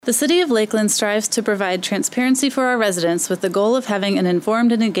The City of Lakeland strives to provide transparency for our residents with the goal of having an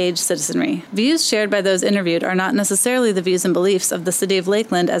informed and engaged citizenry. Views shared by those interviewed are not necessarily the views and beliefs of the City of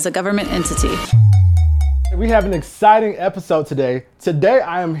Lakeland as a government entity. We have an exciting episode today. Today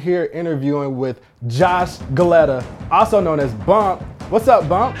I am here interviewing with Josh Galetta, also known as Bump. What's up,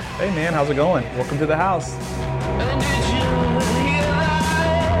 Bump? Hey man, how's it going? Welcome to the house.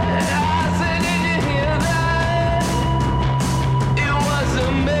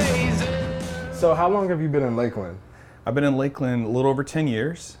 So how long have you been in Lakeland? I've been in Lakeland a little over 10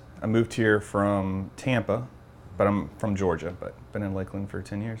 years. I moved here from Tampa, but I'm from Georgia, but been in Lakeland for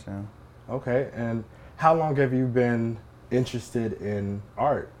 10 years now. Okay, and how long have you been interested in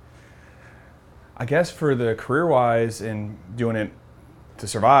art? I guess for the career-wise and doing it to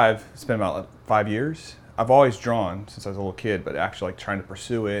survive, it's been about 5 years. I've always drawn since I was a little kid, but actually trying to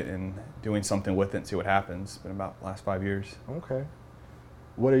pursue it and doing something with it and see what happens. It's been about the last 5 years. Okay.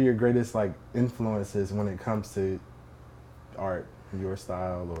 What are your greatest influences when it comes to art, your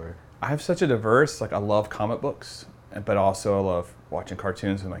style, or? I have such a diverse, I love comic books, but also I love watching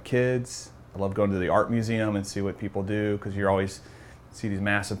cartoons with my kids. I love going to the art museum and see what people do, because you always see these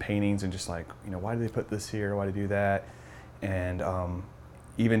massive paintings and just why do they put this here? Why do they do that? And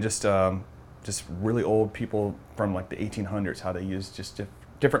even just really old people from the 1800s, how they used just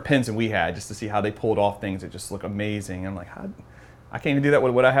different pens than we had, just to see how they pulled off things that just look amazing. I'm like, I can't even do that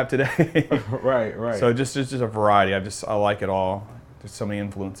with what I have today. Right. So just a variety. I like it all. There's so many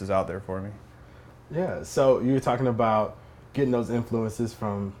influences out there for me. Yeah. So you were talking about getting those influences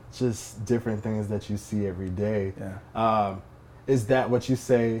from just different things that you see every day. Yeah. Is that what you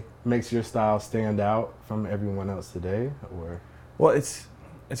say makes your style stand out from everyone else today, or? Well, it's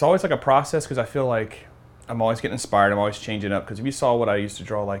always a process, because I feel like I'm always getting inspired. I'm always changing up, because if you saw what I used to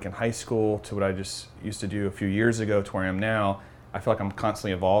draw in high school to what I just used to do a few years ago to where I am now, I feel like I'm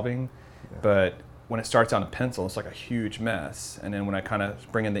constantly evolving. Yeah. But when it starts on a pencil, it's a huge mess. And then when I kind of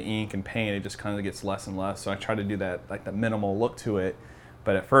bring in the ink and paint, it just kind of gets less and less. So I try to do that, the minimal look to it.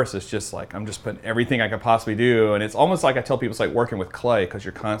 But at first, it's just I'm just putting everything I could possibly do. And it's almost I tell people, it's working with clay, because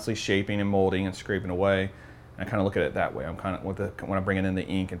you're constantly shaping and molding and scraping away. And I kind of look at it that way. I'm kind of, when I'm bringing in the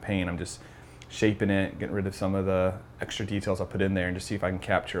ink and paint, I'm just shaping it, getting rid of some of the extra details I put in there, and just see if I can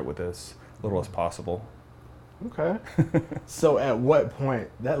capture it with as little as possible. Okay. So at what point,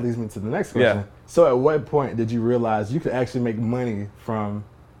 that leads me to the next question. Yeah. So at what point did you realize you could actually make money from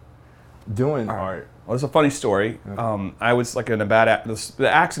doing art? Well, it's a funny story. Okay. I was in a bad, the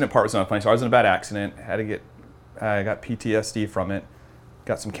accident part was not funny. So I was in a bad accident, I got PTSD from it,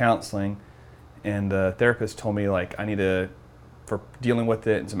 got some counseling, and the therapist told me I need to, for dealing with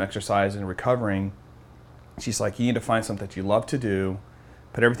it and some exercise and recovering, she's like, you need to find something that you love to do,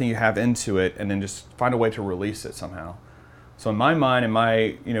 put everything you have into it, and then just find a way to release it somehow. So in my mind and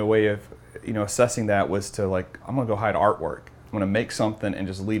my way of assessing that was to I'm gonna go hide artwork. I'm gonna make something and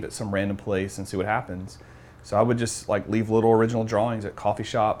just leave it some random place and see what happens. So I would just leave little original drawings at coffee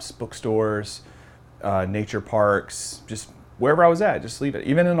shops, bookstores, nature parks, just wherever I was at, just leave it,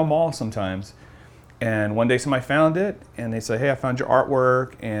 even in a mall sometimes. And one day somebody found it and they said, hey, I found your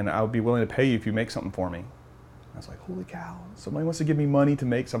artwork and I would be willing to pay you if you make something for me. I was like, holy cow, somebody wants to give me money to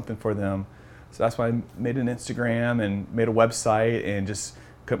make something for them. So that's why I made an Instagram and made a website and just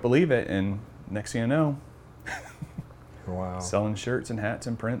couldn't believe it. And next thing I know, wow, selling shirts and hats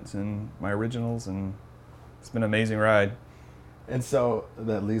and prints and my originals, and it's been an amazing ride. And so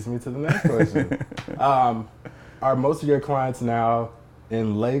that leads me to the next question. Are most of your clients now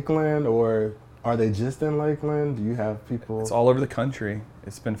in Lakeland, or are they just in Lakeland? Do you have people? It's all over the country.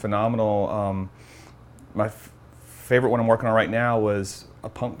 It's been phenomenal. My favorite one I'm working on right now was a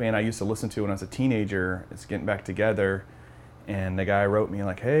punk band I used to listen to when I was a teenager. It's getting back together, and the guy wrote me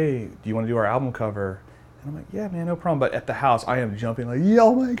hey, do you want to do our album cover? And I'm like, yeah, man, no problem. But at the house, I am jumping yeah,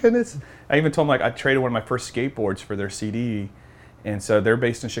 oh my goodness. I even told them I traded one of my first skateboards for their CD, and so they're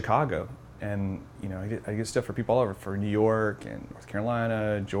based in Chicago, and I get stuff for people all over, for New York and North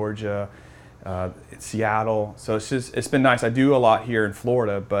Carolina, Georgia, Seattle. So it's been nice. I do a lot here in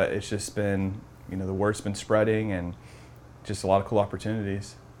Florida, but it's just been the word's been spreading, and just a lot of cool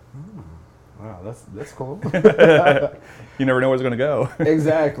opportunities. Wow, that's cool. You never know where it's going to go.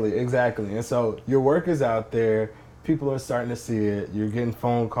 Exactly. And so your work is out there. People are starting to see it. You're getting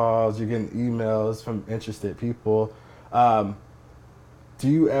phone calls. You're getting emails from interested people. Do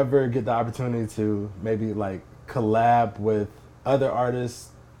you ever get the opportunity to maybe collab with other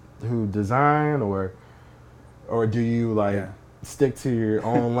artists who design, or do you stick to your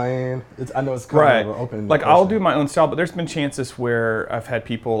own lane? I know it's kind Right. of an open Like question. I'll do my own style, but there's been chances where I've had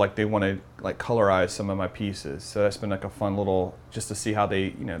people like they want to like colorize some of my pieces. So that's been like a fun little just to see how they,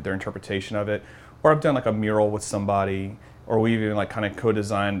 their interpretation of it. Or I've done like a mural with somebody, or we even like kind of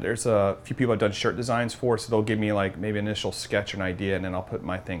co-designed. There's a few people I've done shirt designs for, so they'll give me like maybe an initial sketch or an idea, and then I'll put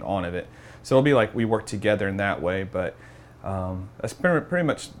my thing on of it. So it'll be like we work together in that way. But that's pretty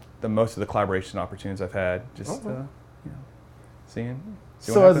much the most of the collaboration opportunities I've had. Just seeing.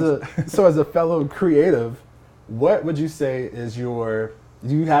 So as a fellow creative, what would you say is do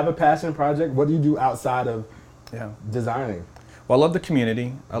you have a passion project? What do you do outside of designing? Well, I love the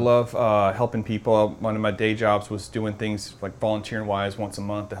community. I love helping people. One of my day jobs was doing things like volunteering wise once a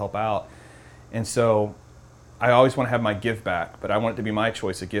month to help out. And so I always want to have my give back, but I want it to be my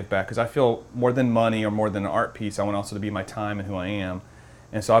choice of give back because I feel more than money or more than an art piece, I want also to be my time and who I am.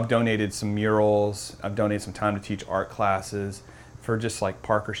 And so I've donated some murals. I've donated some time to teach art classes for just like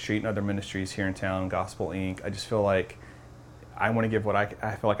Parker Street and other ministries here in town, Gospel Inc. I just feel like I want to give what I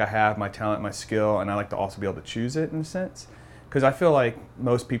feel like I have, my talent, my skill, and I like to also be able to choose it in a sense. Because I feel like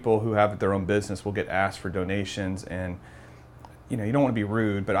most people who have their own business will get asked for donations, and you don't want to be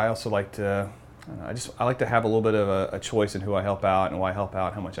rude, but I also like to, I like to have a little bit of a choice in who I help out and why I help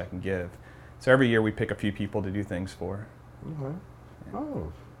out, how much I can give. So every year we pick a few people to do things for. Okay. Yeah.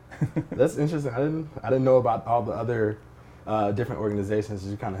 Oh, that's interesting. I didn't know about all the other different organizations that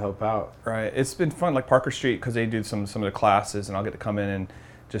you kind of help out. Right. It's been fun, like Parker Street, because they do some of the classes, and I'll get to come in and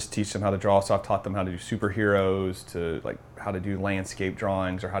just teach them how to draw. So I've taught them how to do superheroes, to like how to do landscape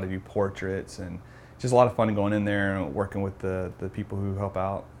drawings or how to do portraits, and just a lot of fun going in there and working with the people who help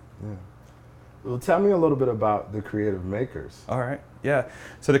out. Yeah. Well, tell me a little bit about the Creative Makers. All right. Yeah.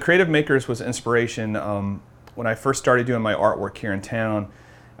 So the Creative Makers was inspiration. When I first started doing my artwork here in town,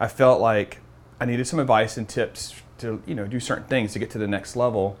 I felt like I needed some advice and tips to do certain things to get to the next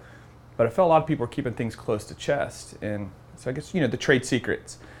level, but I felt a lot of people were keeping things close to chest, and so I guess the trade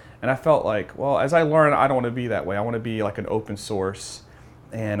secrets. And I felt like, well, as I learn, I don't want to be that way. I want to be like an open source.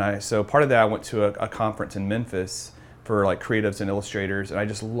 And so part of that, I went to a conference in Memphis for like creatives and illustrators, and I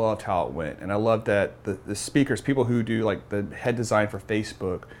just loved how it went. And I loved that the speakers, people who do like the head design for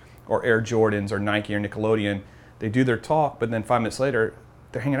Facebook or Air Jordans or Nike or Nickelodeon, they do their talk, but then 5 minutes later,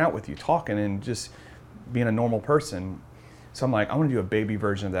 they're hanging out with you, talking and just being a normal person. So I'm like, I want to do a baby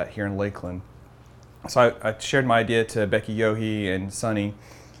version of that here in Lakeland. So I shared my idea to Becky Yohe and Sonny,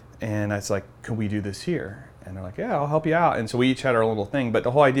 and I was like, can we do this here? And they're like, yeah, I'll help you out. And so we each had our little thing, but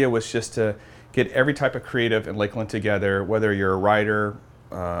the whole idea was just to get every type of creative in Lakeland together, whether you're a writer,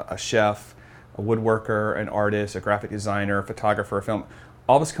 a chef, a woodworker, an artist, a graphic designer, a photographer, a film,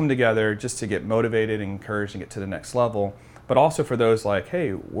 all of us come together just to get motivated and encouraged and get to the next level. But also for those like,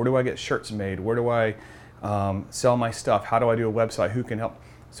 hey, where do I get shirts made? Where do I sell my stuff? How do I do a website? Who can help?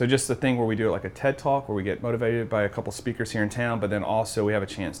 So just the thing where we do it like a TED Talk, where we get motivated by a couple speakers here in town, but then also we have a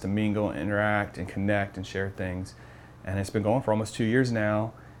chance to mingle and interact and connect and share things. And it's been going for almost 2 years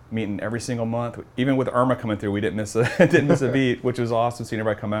now, meeting every single month. Even with Irma coming through, we didn't miss a beat, which was awesome seeing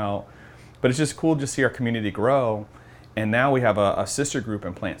everybody come out. But it's just cool to see our community grow. And now we have a sister group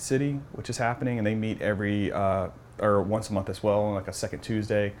in Plant City, which is happening, and they meet or once a month as well, on like a second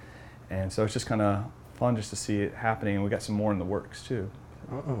Tuesday. And so it's just kind of fun just to see it happening, and we got some more in the works too.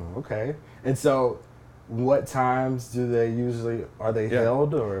 Oh, okay. And so what times do they usually, are they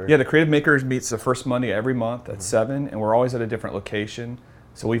held or? Yeah, the Creative Makers meets the first Monday every month at 7, and we're always at a different location.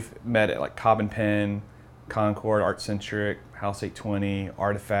 So we've met at like Cobb and Penn, Concord, Art Centric, House 820,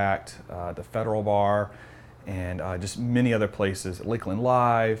 Artifact, the Federal Bar, and just many other places, Lakeland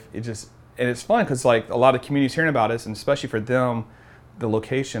Live. And it's fun because like a lot of communities hearing about us, and especially for them, the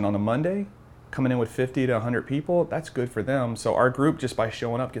location on a Monday, coming in with 50 to 100 people, that's good for them. So our group, just by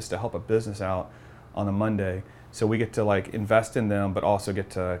showing up, gets to help a business out on a Monday. So we get to like invest in them, but also get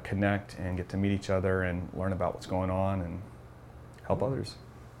to connect and get to meet each other and learn about what's going on and help others.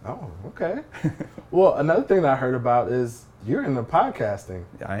 Oh, okay. Well, another thing that I heard about is you're into podcasting.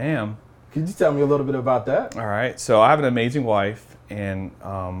 I am. Could you tell me a little bit about that? All right. So I have an amazing wife, and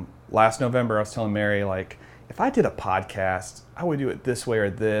last November I was telling Mary, like, if I did a podcast, I would do it this way or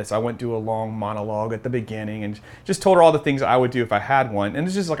this. I wouldn't do a long monologue at the beginning, and just told her all the things I would do if I had one. And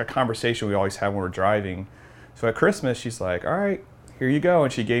it's just like a conversation we always have when we're driving. So at Christmas, she's like, all right, here you go.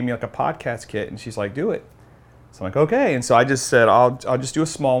 And she gave me like a podcast kit, and she's like, do it. So I'm like, okay. And so I just said, I'll just do a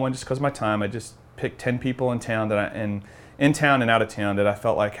small one just because of my time. I just picked 10 people in town in town and out of town that I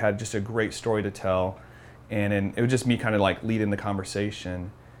felt like had just a great story to tell. And it was just me kind of like leading the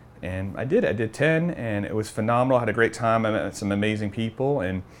conversation. And I did 10, and it was phenomenal. I had a great time. I met some amazing people,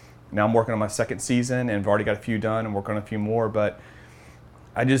 and Now I'm working on my second season and I've already got a few done and working on a few more. But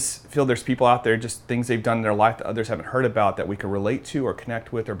I just feel there's people out there, just things they've done in their life that others haven't heard about that we can relate to or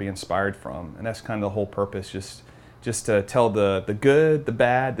connect with or be inspired from. And that's kind of the whole purpose, just to tell the good, the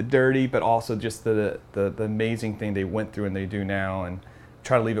bad, the dirty, but also just the amazing thing they went through and they do now, and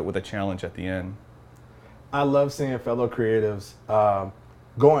try to leave it with a challenge at the end. I love seeing fellow creatives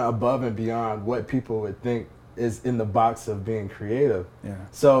going above and beyond what people would think is in the box of being creative. Yeah.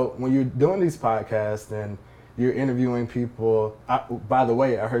 So when you're doing these podcasts and you're interviewing people, by the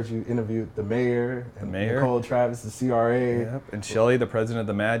way, I heard you interviewed the mayor, and Nicole Travis, the CRA. Yep. And Shelly, the president of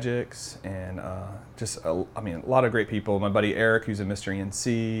the Magics, and a lot of great people. My buddy Eric, who's a Mr.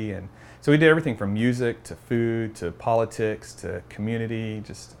 ENC, and so we did everything from music to food to politics to community,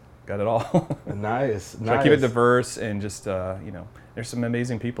 just got it all. Nice. So I keep it diverse and just, there's some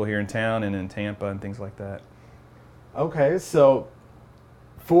amazing people here in town and in Tampa and things like that. Okay, so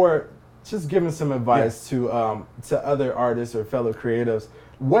for just giving some advice to other artists or fellow creatives,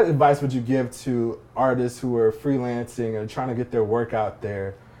 what advice would you give to artists who are freelancing and trying to get their work out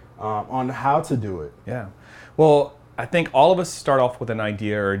there on how to do it? Yeah. Well, I think all of us start off with an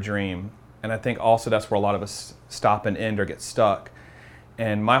idea or a dream, and I think also that's where a lot of us stop and end or get stuck.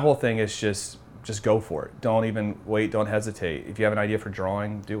 And my whole thing is just go for it. Don't even wait, don't hesitate. If you have an idea for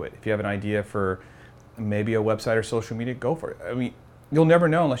drawing, do it. If you have an idea for maybe a website or social media, go for it. I mean, you'll never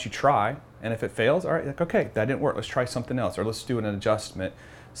know unless you try. And if it fails, all right, like, okay, that didn't work. Let's try something else, or let's do an adjustment.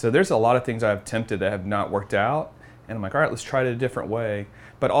 So there's a lot of things I've attempted that have not worked out. And I'm like, all right, let's try it a different way.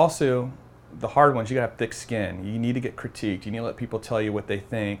 But also, the hard ones, you gotta have thick skin. You need to get critiqued. You need to let people tell you what they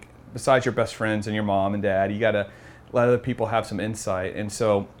think. Besides your best friends and your mom and dad, you gotta let other people have some insight. And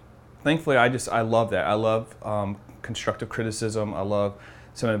so, thankfully, I love that. I love constructive criticism. I love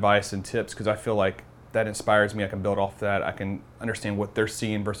some advice and tips, because I feel like that inspires me. I can build off that. I can understand what they're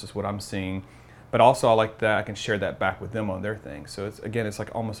seeing versus what I'm seeing. But also I like that I can share that back with them on their thing. So it's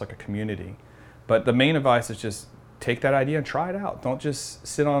like almost like a community. But the main advice is just take that idea and try it out. Don't just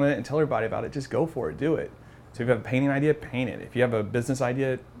sit on it and tell everybody about it. Just go for it. Do it. So if you have a painting idea, paint it. If you have a business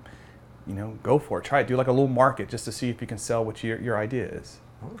idea, go for it. Try it. Do like a little market just to see if you can sell what your idea is.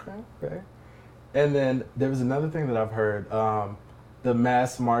 Okay. And then there was another thing that I've heard. The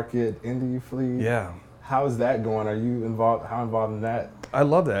mass market indie fleet. Yeah. How is that going? Are you involved? How involved in that? I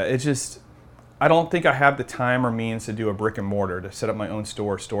love that. It's just, I don't think I have the time or means to do a brick and mortar, to set up my own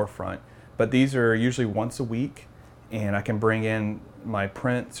storefront. But these are usually once a week, and I can bring in my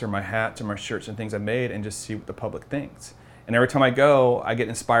prints or my hats or my shirts and things I made and just see what the public thinks. And every time I go, I get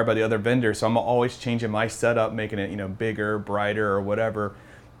inspired by the other vendors. So I'm always changing my setup, making it, bigger, brighter, or whatever.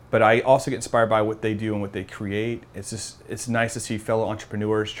 But I also get inspired by what they do and what they create. It's nice to see fellow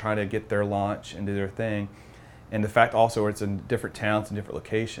entrepreneurs trying to get their launch and do their thing. And the fact also it's in different towns and different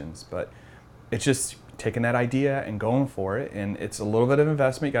locations. But it's just taking that idea and going for it. And it's a little bit of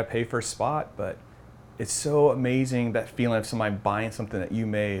investment. You got to pay for a spot. But it's so amazing, that feeling of somebody buying something that you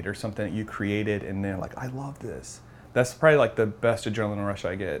made or something that you created. And they're like, I love this. That's probably like the best adrenaline rush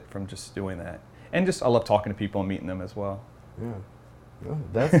I get from just doing that. And just I love talking to people and meeting them as well. Yeah.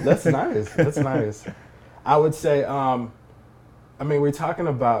 That's nice. That's nice. I would say, we're talking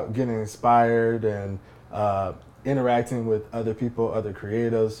about getting inspired and interacting with other people, other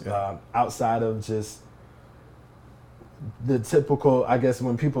creatives, outside of just the typical, I guess,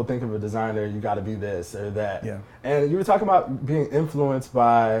 when people think of a designer, you got to be this or that. Yeah. And you were talking about being influenced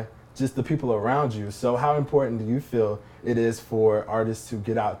by just the people around you. So how important do you feel it is for artists to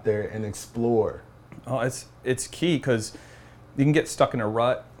get out there and explore? Oh, it's key, because you can get stuck in a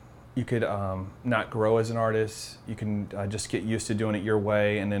rut. You could not grow as an artist. You can just get used to doing it your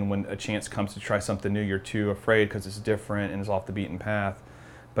way, and then when a chance comes to try something new, you're too afraid because it's different and it's off the beaten path.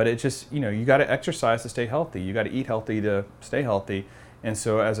 But it just, you got to exercise to stay healthy. You got to eat healthy to stay healthy. And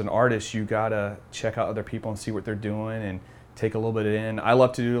so as an artist, you got to check out other people and see what they're doing and take a little bit in. I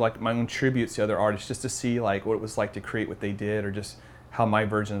love to do like my own tributes to other artists, just to see like what it was like to create what they did, or just how my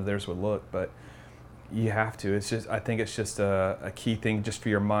version of theirs would look. But you have to. I think it's just a key thing just for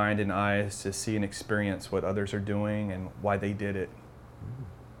your mind and eyes to see and experience what others are doing and why they did it.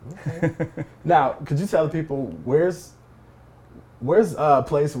 Okay. Now, could you tell the people where's a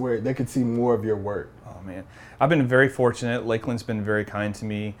place where they could see more of your work? Oh man, I've been very fortunate. Lakeland's been very kind to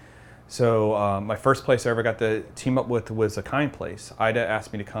me. So my first place I ever got to team up with was a Kind Place. Ida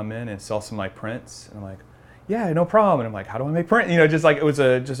asked me to come in and sell some of my prints, and I'm like, yeah, no problem. And I'm like, how do I make print? Just like it was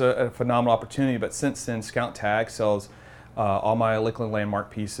just a phenomenal opportunity. But since then, Scout Tag sells all my Lakeland landmark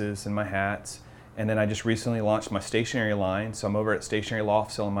pieces and my hats. And then I just recently launched my stationery line. So I'm over at Stationery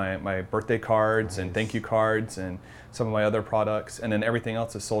Loft selling my birthday cards and thank you cards and some of my other products. And then everything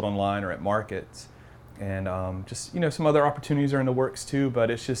else is sold online or at markets. And just, some other opportunities are in the works too, but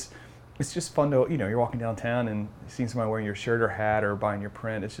it's just fun to, you're walking downtown and seeing somebody wearing your shirt or hat or buying your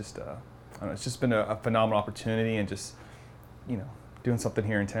print. It's just, I don't know, it's just been a phenomenal opportunity and just, doing something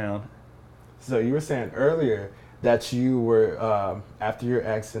here in town. So you were saying earlier that you were, after your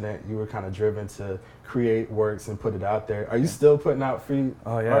accident, you were kind of driven to create works and put it out there. Are you still putting out free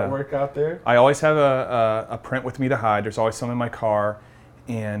artwork out there? I always have a print with me to hide. There's always some in my car.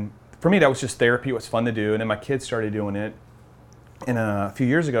 And for me, that was just therapy. It was fun to do. And then my kids started doing it. And a few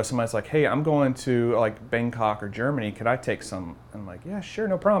years ago, somebody's like, hey, I'm going to like Bangkok or Germany. Could I take some? And I'm like, yeah, sure,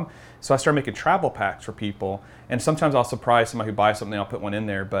 no problem. So I started making travel packs for people. And sometimes I'll surprise somebody who buys something, I'll put one in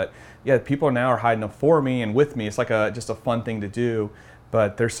there. But yeah, people now are hiding them for me and with me. It's like just a fun thing to do.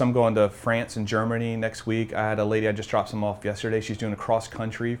 But there's some going to France and Germany next week. I had a lady, I just dropped some off yesterday. She's doing a cross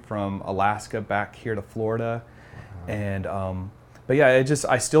country from Alaska back here to Florida. And but yeah,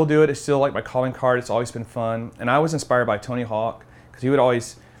 I still do it. It's still like my calling card. It's always been fun. And I was inspired by Tony Hawk.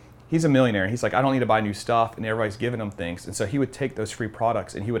 He's a millionaire. He's like, I don't need to buy new stuff, and everybody's giving him things. And so he would take those free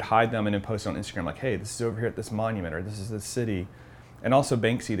products and he would hide them and then post it on Instagram like, hey, this is over here at this monument, or this is this city. And also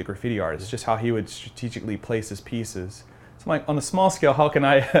Banksy, the graffiti artist, just how he would strategically place his pieces. So I'm like, on a small scale, how can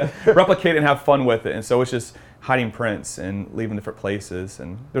I replicate it and have fun with it? And so it's just hiding prints and leaving different places.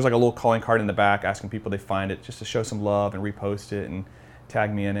 And there's like a little calling card in the back asking people they find it just to show some love and repost it and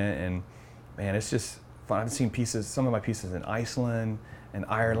tag me in it. And man, it's just fun. I've seen some of my pieces in Iceland and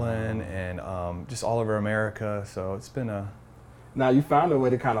Ireland and just all over America. So it's been Now you found a way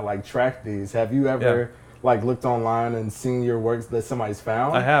to kind of like track these. Have you ever like looked online and seen your works that somebody's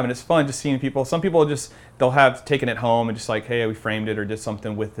found? I have, and it's fun just seeing people. Some people they'll have taken it home and just like, hey, we framed it or did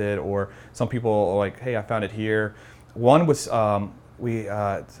something with it. Or some people are like, hey, I found it here. One was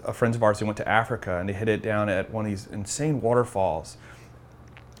friends of ours who went to Africa and they hid it down at one of these insane waterfalls.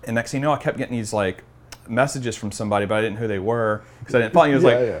 And next thing you know, I kept getting these like messages from somebody, but I didn't know who they were because I didn't follow. It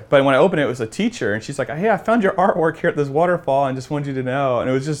was But when I opened it, it was a teacher, and she's like, "Hey, I found your artwork here at this waterfall, and just wanted you to know." And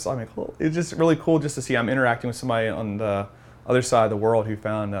it was just, cool. It was just really cool just to see I'm interacting with somebody on the other side of the world who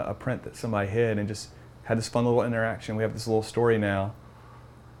found a print that somebody hid, and just had this fun little interaction. We have this little story now.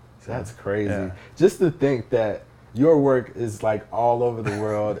 So, that's crazy. Yeah. Just to think that your work is like all over the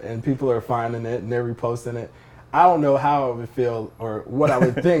world, and people are finding it and they're reposting it. I don't know how I would feel or what I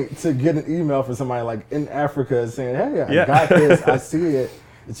would think to get an email from somebody like in Africa saying, hey, I got this, I see it,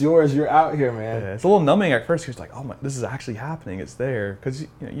 it's yours, you're out here, man. Yeah, it's a little numbing at first. You're like, oh my, this is actually happening, it's there. Because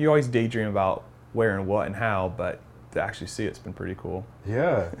you always daydream about where and what and how, but to actually see it's been pretty cool.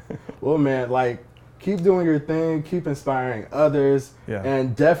 Yeah. Well, man, like, keep doing your thing, keep inspiring others,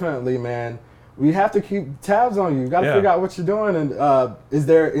 and definitely, man, we have to keep tabs on you. You got to figure out what you're doing, and is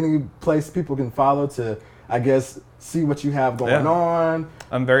there any place people can follow to, I guess, see what you have going on?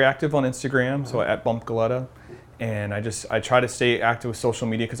 I'm very active on Instagram, so at Bump Galetta. And I try to stay active with social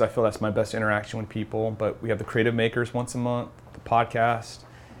media because I feel that's my best interaction with people. But we have the Creative Makers once a month, the podcast,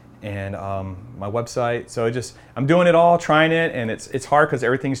 and my website. So I'm doing it all, trying it, and it's hard because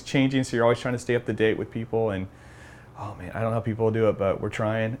everything's changing, so you're always trying to stay up to date with people. And oh man, I don't know how people do it, but we're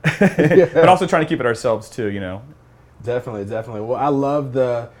trying. But also trying to keep it ourselves too, Definitely. Well, I love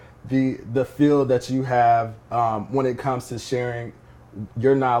the field that you have when it comes to sharing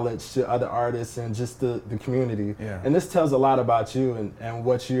your knowledge to other artists and just the community. Yeah. And this tells a lot about you and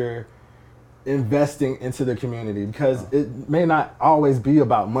what you're investing into the community, because it may not always be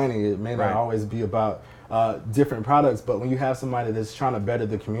about money. It may not always be about different products, but when you have somebody that's trying to better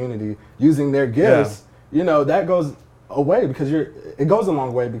the community using their gifts, that goes away it goes a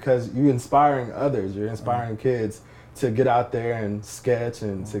long way because you're inspiring others. You're inspiring kids to get out there and sketch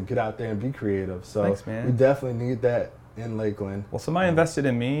and to get out there and be creative. So thanks, man. We definitely need that in Lakeland. Well, somebody invested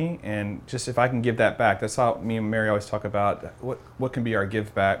in me, and just if I can give that back, that's how me and Mary always talk about what can be our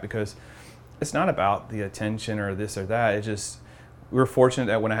give back, because it's not about the attention or this or that. It's just, we were fortunate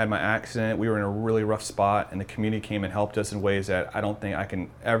that when I had my accident, we were in a really rough spot, and the community came and helped us in ways that I don't think I can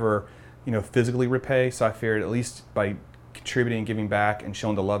ever, physically repay. So I figured at least by contributing and giving back and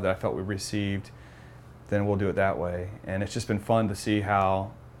showing the love that I felt we received, then we'll do it that way. And it's just been fun to see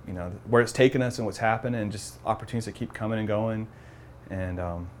how, where it's taken us and what's happened, and just opportunities that keep coming and going. And,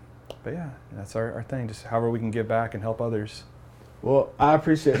 but yeah, that's our thing, just however we can give back and help others. Well, I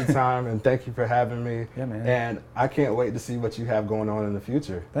appreciate the time and thank you for having me. Yeah, man. And I can't wait to see what you have going on in the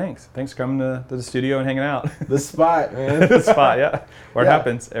future. Thanks for coming to the studio and hanging out. The spot, man. The spot, yeah. Where it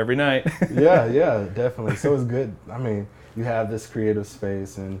happens every night. Yeah, definitely. So it's good. I mean, you have this creative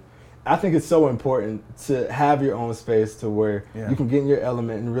space, and I think it's so important to have your own space to where Yeah. you can get in your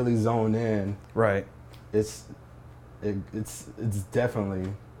element and really zone in. Right. It's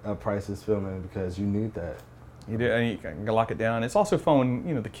definitely a priceless feeling because you need that. You do, and you can lock it down. It's also fun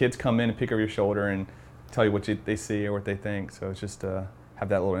when the kids come in and pick over your shoulder and tell you what they see or what they think. So it's just have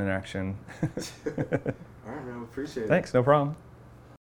that little interaction. All right, man. Appreciate it. Thanks. No problem.